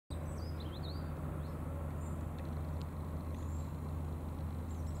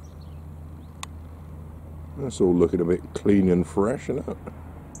That's all looking a bit clean and fresh, isn't it?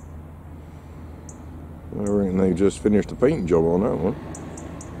 I reckon they just finished the paint job on that one.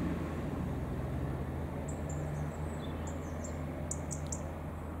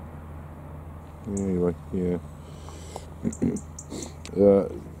 Anyway, yeah.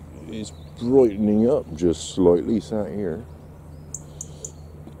 It's brightening up just slightly, sat here.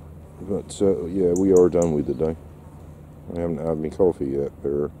 But yeah, we are done with the day. I haven't had my coffee yet,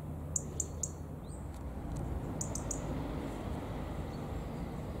 Bear.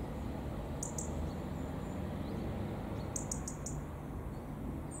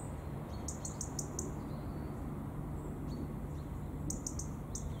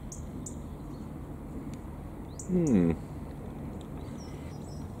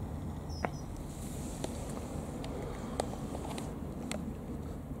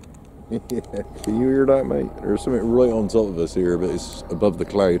 Yeah, can you hear that, mate? There's something right on top of us here, but it's above the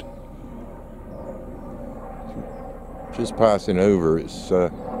cloud. Just passing over, it's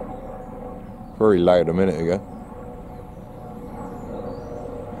very loud a minute ago.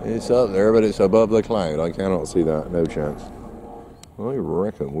 It's up there, but it's above the cloud. I cannot see that, no chance. I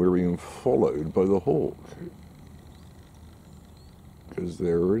reckon we're being followed by the hawk. Because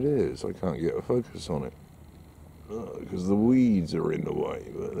there it is. I can't get a focus on it. Because the weeds are in the way,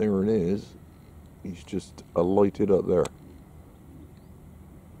 but there it is. He's just alighted up there.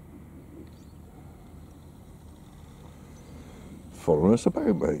 Following us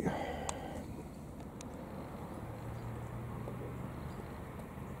about, mate.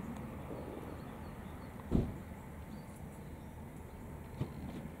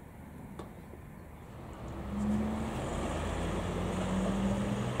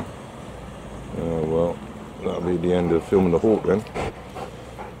 Oh well, that'll be the end of filming the hawk then.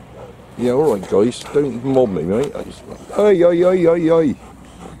 Yeah, alright guys, don't mob me, mate. Hey.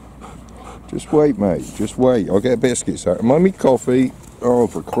 Just wait, mate, just wait. I'll get biscuits out. Mind me coffee. Oh,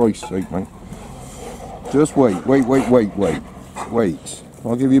 for Christ's sake, mate. Just wait.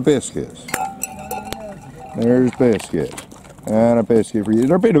 I'll give you biscuits. There's biscuits. And a biscuit for you.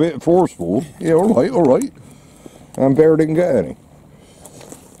 They're being a bit forceful. Yeah, alright. And Bear didn't get any.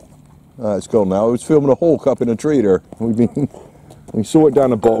 It's gone now. I was filming a hawk up in a tree there. We saw it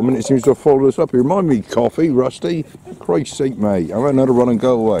down the bottom and it seems to have followed us up here. Mind me coffee, Rusty. Christ's sake, mate. I've had another run and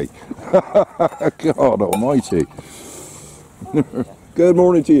go away. God almighty. Good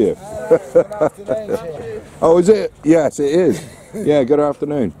morning to you. Good afternoon. Oh, is it? Yes, it is. Yeah, good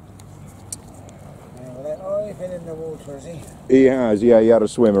afternoon. Oh, he's been in the water, has he? He has, yeah, he had a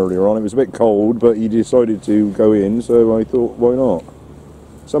swim earlier on. It was a bit cold, but he decided to go in, so I thought, why not?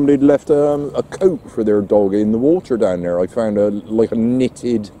 Somebody had left a coat for their dog in the water down there. I found a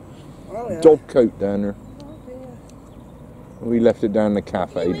knitted dog coat down there. Oh dear. We left it down the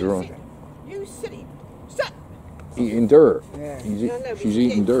cafe dry. You silly. Stop. Eating dirt. Yeah. She's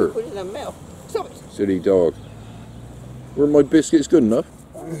eating dirt. Put it in her mouth. Stop it. Silly dog. Were my biscuits good enough?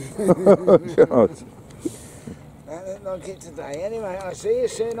 God. That looked like it today. Anyway, I'll see you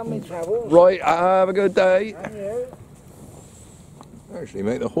soon on my travels. Right, have a good day. And you. Actually,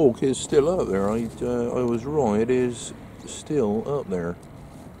 mate, the hawk is still up there. I was wrong. It is still up there.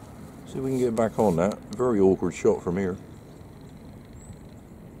 See if we can get back on that. Very awkward shot from here.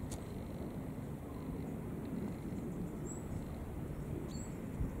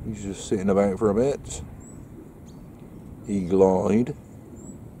 He's just sitting about for a bit. Eagle-eyed.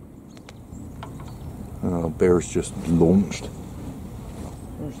 Oh, Bear's just launched.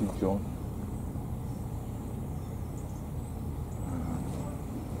 Where's he gone?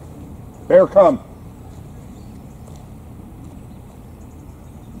 Bear, come!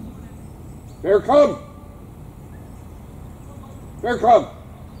 Bear, come! Bear, come!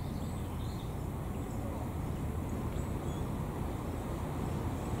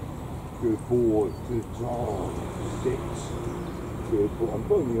 Good boy, good job. 6. Good boy. I'm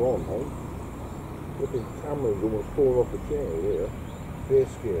putting you on, mate. Look, the camera's almost falling off the chair here.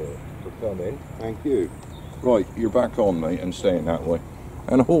 Biscuit for coming. Thank you. Right, you're back on, mate, and staying that way.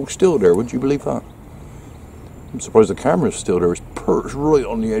 And the hawk's still there, would you believe that? I'm surprised the camera's still there. It's perched right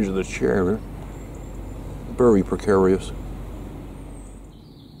on the edge of the chair there. Very precarious.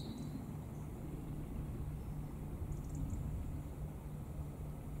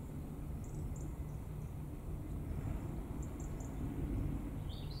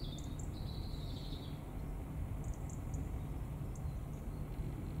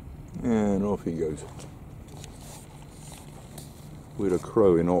 And off he goes. With a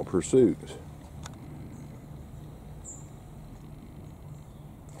crow in hot pursuit.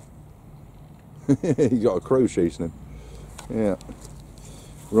 He got a crow chasing him. Yeah.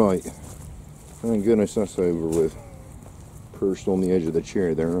 Right. Thank goodness that's over with. Perched on the edge of the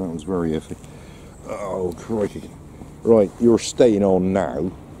chair there, that was very iffy. Oh, crikey. Right, you're staying on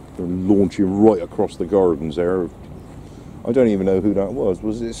now. You're launching right across the gardens there. I don't even know who that was.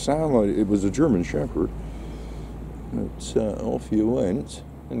 Was it Sam? It was a German Shepherd. But off you went.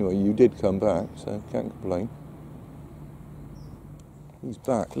 Anyway, you did come back, so can't complain. He's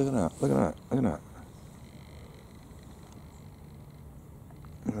back. Look at that. Look at that. Look at that.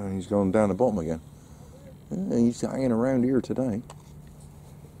 And he's gone down the bottom again. Yeah, he's hanging around here today.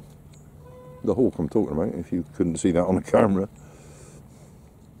 The hawk I'm talking about, if you couldn't see that on the camera.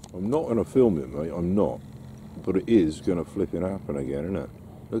 I'm not going to film it, mate. I'm not. But it is going to flipping happen again, isn't it?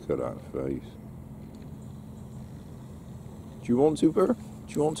 Look at that face. Do you want to, Bear? Do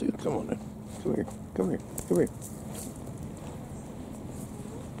you want to? Come on then. Come here. Come here. Come here.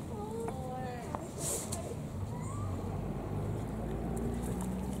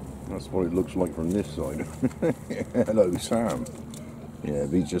 That's what it looks like from this side. Hello, Sam. Yeah,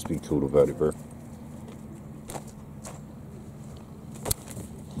 just be cool about it, Bear.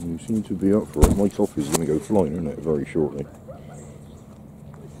 You seem to be up for it. My coffee's going to go flying, isn't it, very shortly.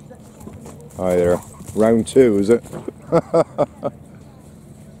 Hi there. Round 2, is it?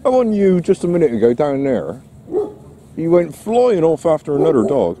 I'm on you just a minute ago down there. You went flying off after another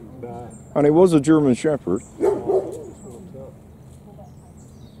dog. And it was a German Shepherd.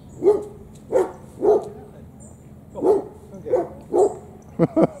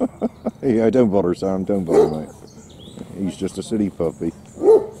 Yeah, don't bother, Sam. Don't bother, mate. He's just a silly puppy.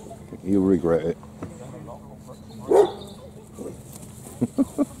 He'll regret it.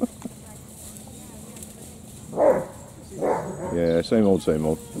 Yeah, same old, same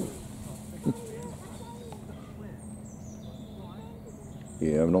old.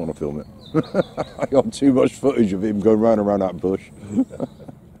 Yeah, I'm not going to film it. I got too much footage of him going round and round that bush.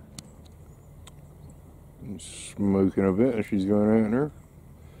 Smoking a bit as she's going out there.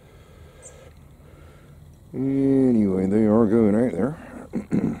 Anyway, they are going out there.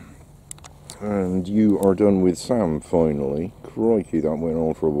 And you are done with Sam finally. Crikey, that went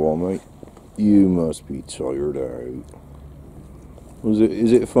on for a while, mate. You must be tired out.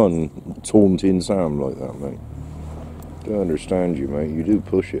 Is it fun taunting Sam like that, mate? Don't understand you, mate. You do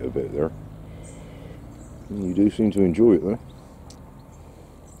push it a bit there. You do seem to enjoy it,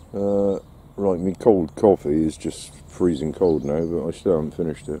 though. Right, my cold coffee is just freezing cold now, but I still haven't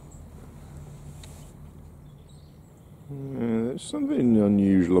finished it. There's something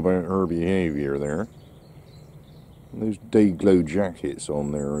unusual about her behaviour there. Those day glow jackets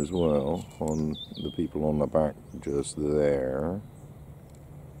on there as well, on the people on the back just there.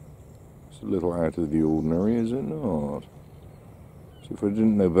 It's a little out of the ordinary, is it not? So if I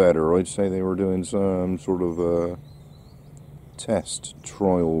didn't know better, I'd say they were doing some sort of test,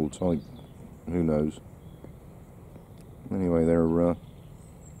 trial type, who knows. Anyway, they're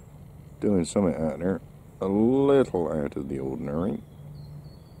doing something out there. A little out of the ordinary.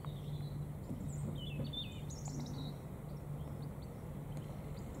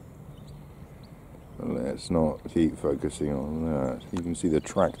 Let's not keep focusing on that. You can see the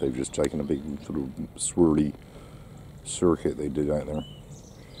track they've just taken, a big sort of swirly circuit they did out there.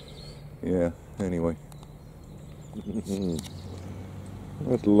 Yeah, anyway.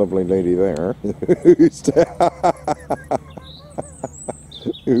 That lovely lady there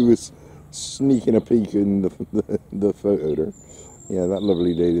who was sneaking a peek in the photo there. Yeah, that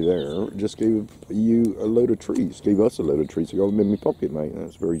lovely lady there just gave you a load of treats. Gave us a load of treats. I got them in my pocket, mate.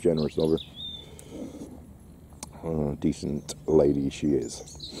 That's very generous of her. Decent lady she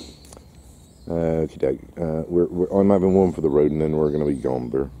is. Okay, I'm having one for the road, and then we're going to be gone,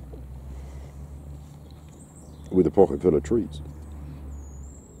 Bear. With a pocket full of treats.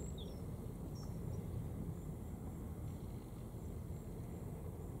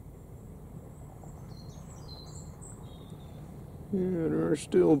 Yeah, they're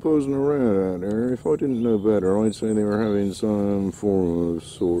still posing around out there. If I didn't know better, I'd say they were having some form of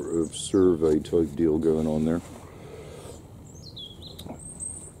sort of survey type deal going on there.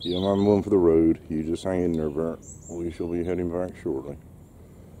 Yeah, I'm having one for the road. You just hang in there, Bert. We shall be heading back shortly.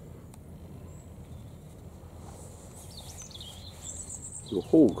 The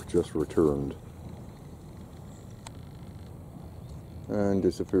hawk just returned and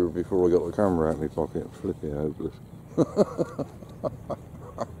disappeared before I got the camera out of my pocket. Flipping hopeless.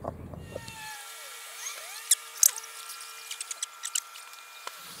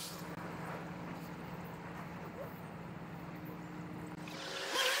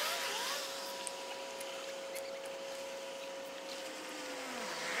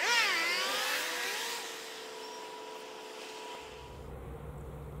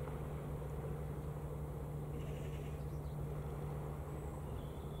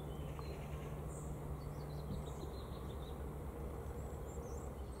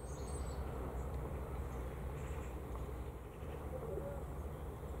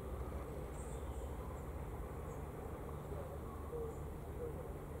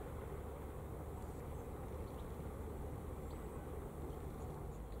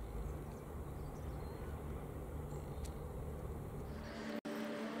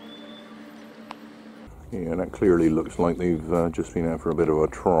 Yeah, that clearly looks like they've just been out for a bit of a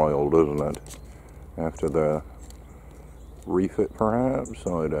trial, doesn't it? After the refit, perhaps?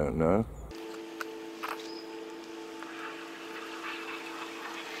 I don't know.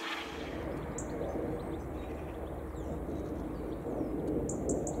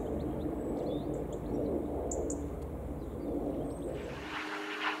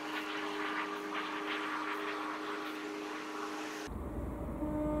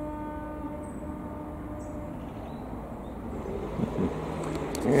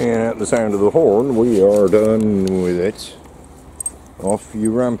 And at the sound of the horn, we are done with it. Off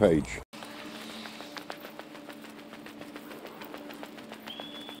you rampage.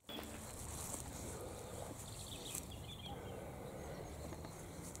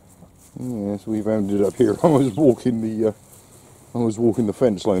 Yes, we've ended up here. I was walking the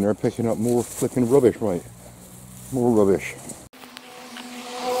fence line there, picking up more flipping rubbish, mate. More rubbish.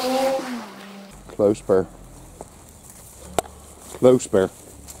 Close bear. Close bear.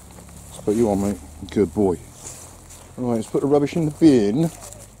 Let's put you on, mate. Good boy. Right, let's put the rubbish in the bin.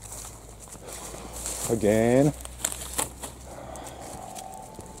 Again.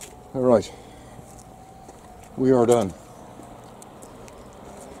 Alright. We are done.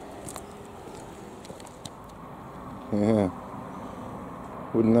 Yeah.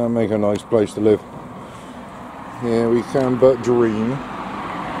 Wouldn't that make a nice place to live? Yeah, we can but dream.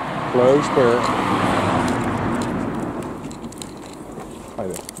 Close bear. Hi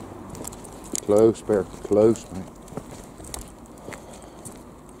there. Close bear. Close, mate.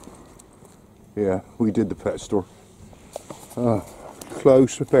 Yeah, we did the pet store.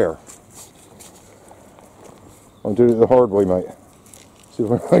 Close bear. I'm doing it the hard way, mate. See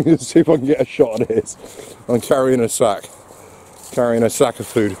if I can get a shot of this. I'm carrying a sack. Carrying a sack of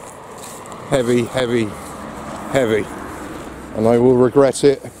food. Heavy, heavy, heavy. And I will regret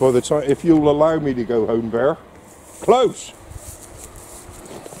it by the time, if you'll allow me to go home, bear. Close!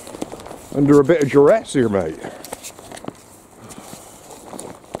 Under a bit of duress here, mate.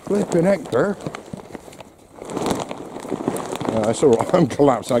 Flipping heck, bear. It's alright, I'm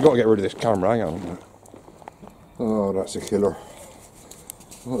collapsing. I've got to get rid of this camera, hang on. Oh, that's a killer.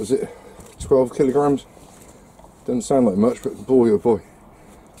 What was it? 12 kilograms? Doesn't sound like much, but boy oh boy.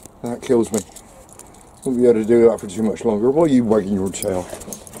 That kills me. Won't be able to do that for too much longer. Why are you wagging your tail?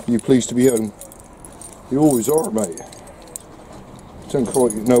 Are you pleased to be home? You always are, mate. Don't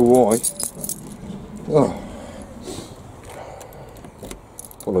quite know why. Oh.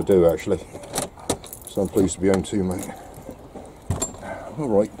 Well, I do actually. So I'm pleased to be home too, mate.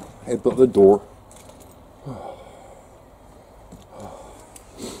 Alright, head but the door.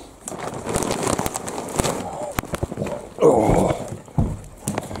 Oh.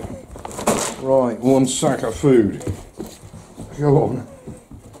 Right, one sack of food. Go on.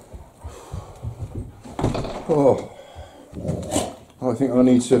 Oh. I think I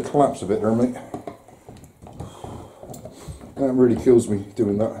need to collapse a bit there, mate. That really kills me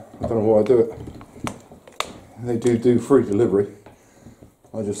doing that. I don't know why I do it. They do free delivery.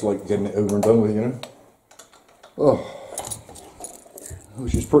 I just like getting it over and done with, you know. Oh.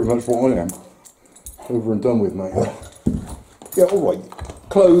 Which is pretty much what I am. Over and done with, mate. Yeah, alright.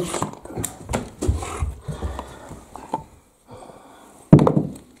 Close.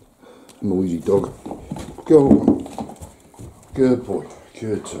 Noisy dog. Go on. Good boy.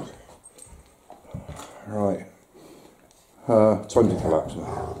 Good dog. Right. Time to collapse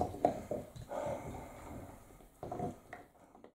now.